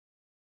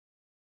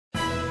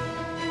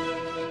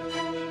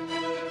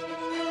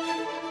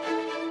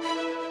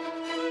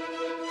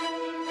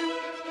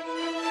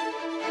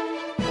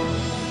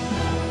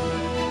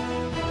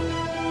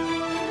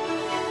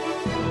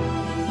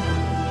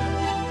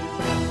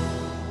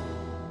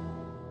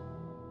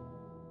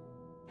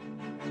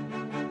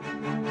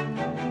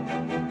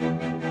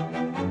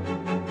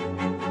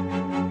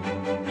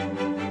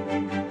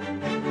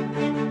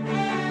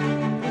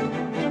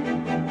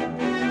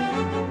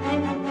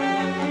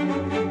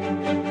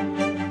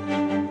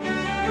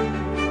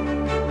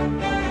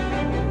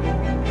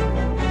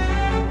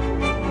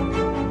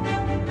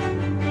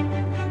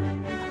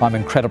I'm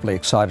incredibly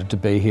excited to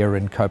be here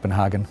in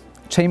Copenhagen.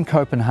 Team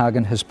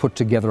Copenhagen has put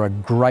together a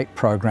great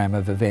program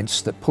of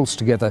events that pulls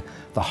together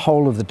the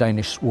whole of the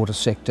Danish water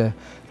sector,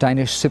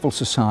 Danish civil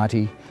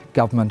society,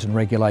 government and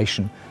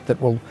regulation,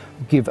 that will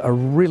give a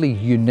really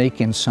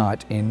unique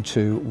insight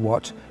into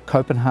what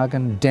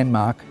Copenhagen,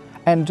 Denmark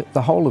and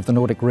the whole of the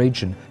Nordic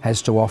region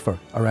has to offer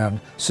around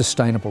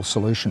sustainable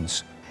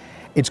solutions.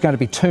 It's going to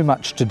be too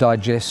much to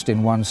digest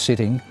in one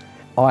sitting.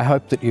 I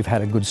hope that you've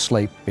had a good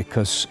sleep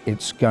because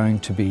it's going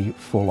to be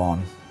full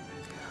on.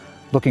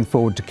 Looking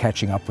forward to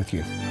catching up with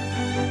you.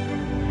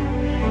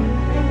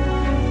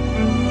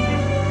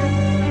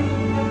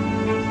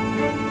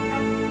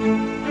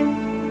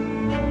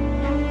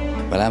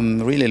 Well,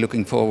 I'm really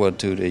looking forward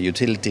to the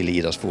Utility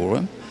Leaders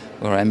Forum,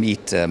 where I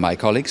meet my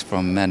colleagues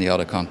from many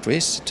other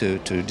countries to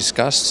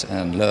discuss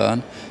and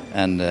learn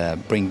and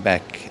bring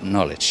back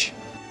knowledge.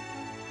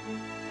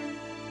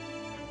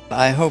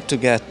 I hope to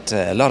get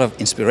a lot of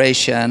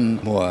inspiration,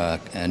 more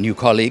new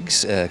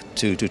colleagues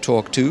to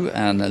talk to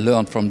and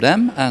learn from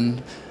them,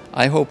 and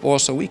I hope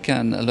also we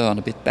can learn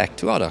a bit back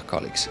to other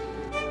colleagues.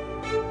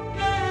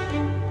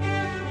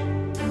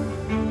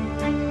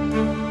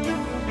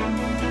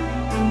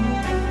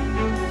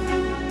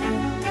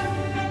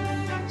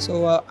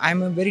 So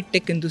I'm a very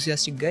tech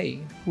enthusiastic guy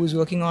who is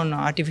working on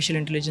artificial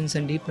intelligence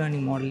and deep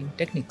learning modeling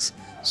techniques.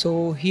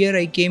 So here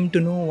I came to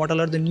know what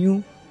all are the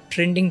new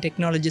trending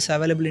technologies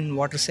available in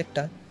water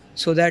sector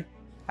so that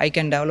I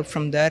can develop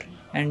from there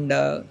and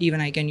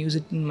even I can use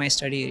it in my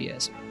study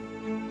areas.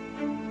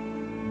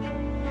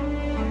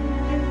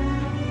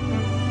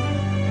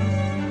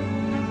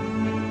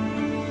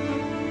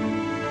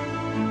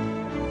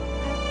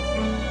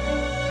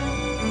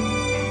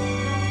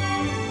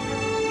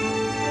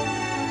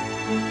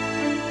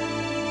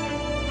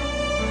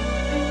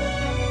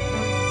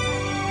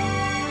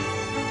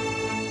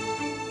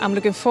 I'm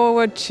looking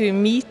forward to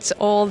meet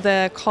all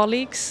the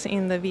colleagues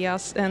in the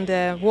VIAS and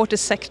the water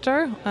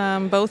sector,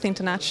 both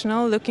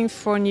international, looking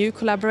for new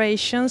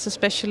collaborations,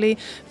 especially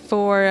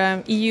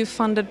for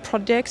EU-funded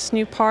projects,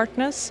 new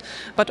partners,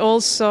 but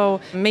also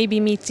maybe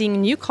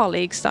meeting new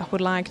colleagues that would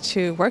like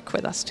to work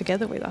with us,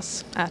 together with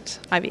us at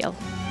IVL.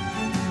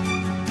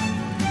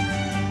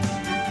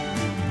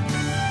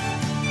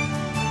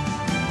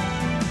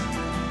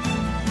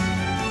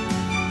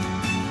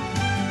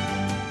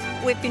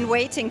 We've been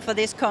waiting for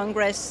this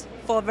Congress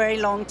for a very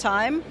long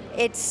time.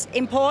 It's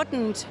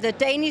important, the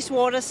Danish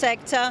water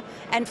sector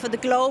and for the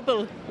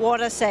global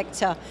water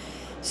sector.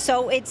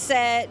 So it's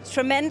a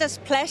tremendous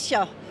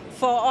pleasure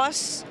for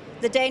us,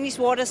 the Danish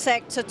water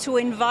sector, to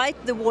invite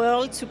the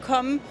world to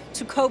come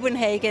to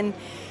Copenhagen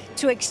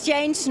to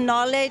exchange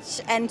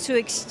knowledge and to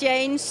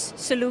exchange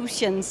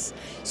solutions.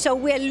 So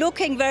we're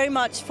looking very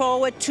much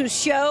forward to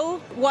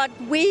show what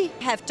we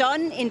have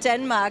done in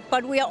Denmark,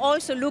 but we are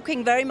also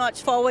looking very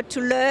much forward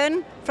to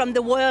learn from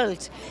the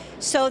world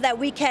so that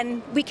we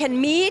can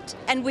meet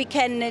and we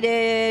can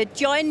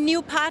join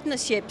new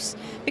partnerships,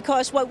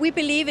 because what we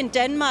believe in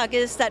Denmark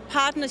is that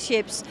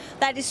partnerships,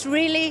 that is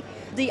really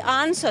the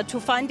answer to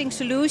finding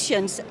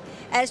solutions.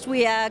 As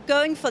we are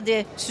going for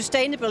the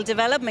Sustainable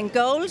Development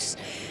Goals,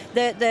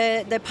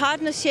 the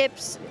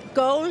partnerships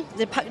goal,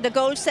 the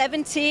goal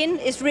 17,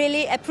 is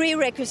really a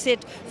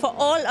prerequisite for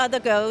all other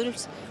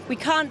goals. We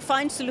can't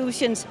find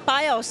solutions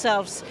by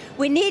ourselves.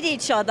 We need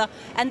each other,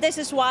 and this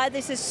is why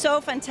this is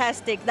so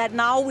fantastic that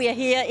now we are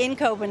here in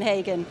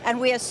Copenhagen, and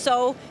we are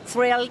so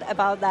thrilled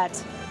about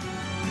that.